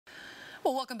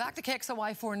Well, welcome back to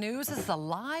KXLY4 News. This is a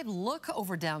live look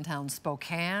over downtown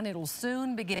Spokane. It'll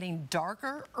soon be getting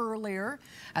darker earlier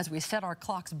as we set our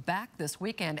clocks back this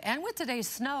weekend. And with today's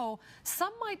snow,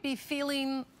 some might be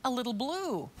feeling a little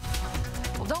blue.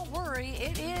 Well, don't worry,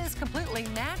 it is completely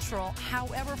natural.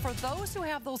 However, for those who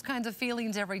have those kinds of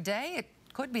feelings every day, it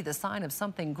could be the sign of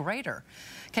something greater.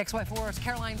 KXLY4's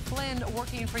Caroline Flynn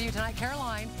working for you tonight.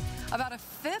 Caroline, about a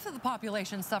fifth of the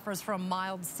population suffers from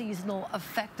mild seasonal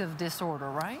affective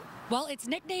disorder, right? Well, it's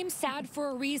nicknamed SAD for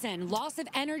a reason. Loss of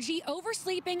energy,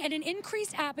 oversleeping, and an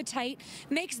increased appetite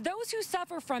makes those who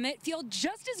suffer from it feel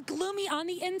just as gloomy on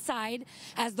the inside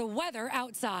as the weather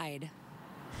outside.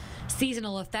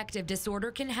 Seasonal affective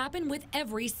disorder can happen with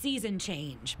every season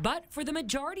change, but for the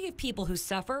majority of people who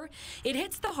suffer, it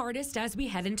hits the hardest as we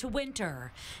head into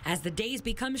winter, as the days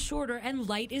become shorter and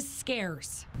light is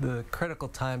scarce. The critical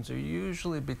times are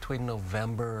usually between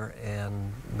November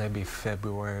and maybe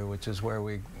February, which is where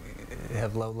we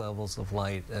have low levels of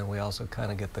light, and we also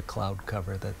kind of get the cloud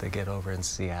cover that they get over in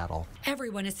Seattle.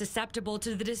 Everyone is susceptible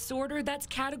to the disorder that's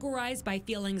categorized by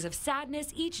feelings of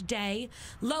sadness each day,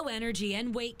 low energy,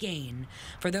 and weight gain.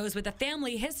 For those with a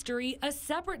family history, a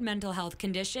separate mental health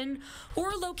condition,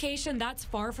 or a location that's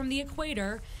far from the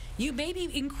equator, you may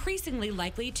be increasingly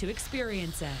likely to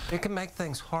experience it. It can make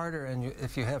things harder, and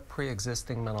if you have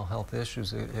pre-existing mental health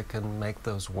issues, it can make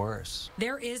those worse.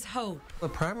 There is hope. The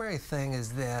primary thing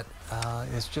is that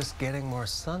it's just getting more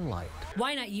sunlight.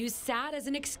 Why not use SAD as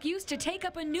an excuse to take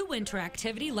up a new winter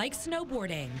activity like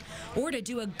snowboarding, or to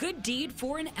do a good deed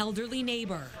for an elderly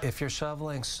neighbor? If you're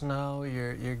shoveling snow,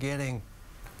 you're getting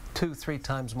 2-3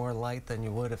 times more light than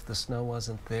you would if the snow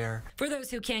wasn't there. For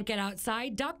those who can't get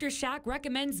outside, Dr. Shack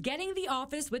recommends getting the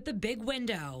office with the big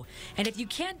window. And if you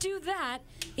can't do that,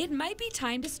 it might be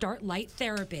time to start light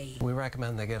therapy. We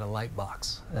recommend they get a light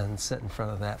box and sit in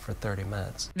front of that for 30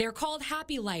 minutes. They're called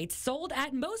Happy Lights, sold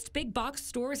at most big box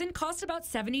stores and cost about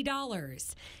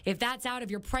 $70. If that's out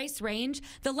of your price range,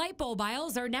 the light bulb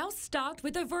aisles are now stocked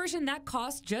with a version that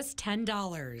costs just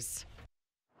 $10.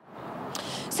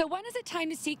 So when is it time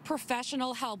to seek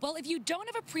professional help? Well, if you don't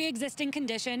have a pre-existing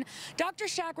condition, Dr.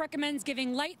 Shack recommends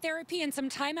giving light therapy and some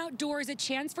time outdoors a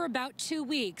chance for about 2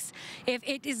 weeks. If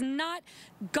it is not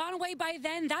gone away by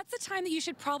then, that's the time that you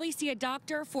should probably see a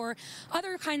doctor for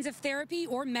other kinds of therapy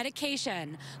or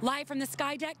medication. Live from the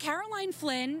Sky Deck, Caroline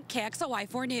Flynn,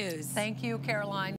 KXLY4 News. Thank you, Caroline.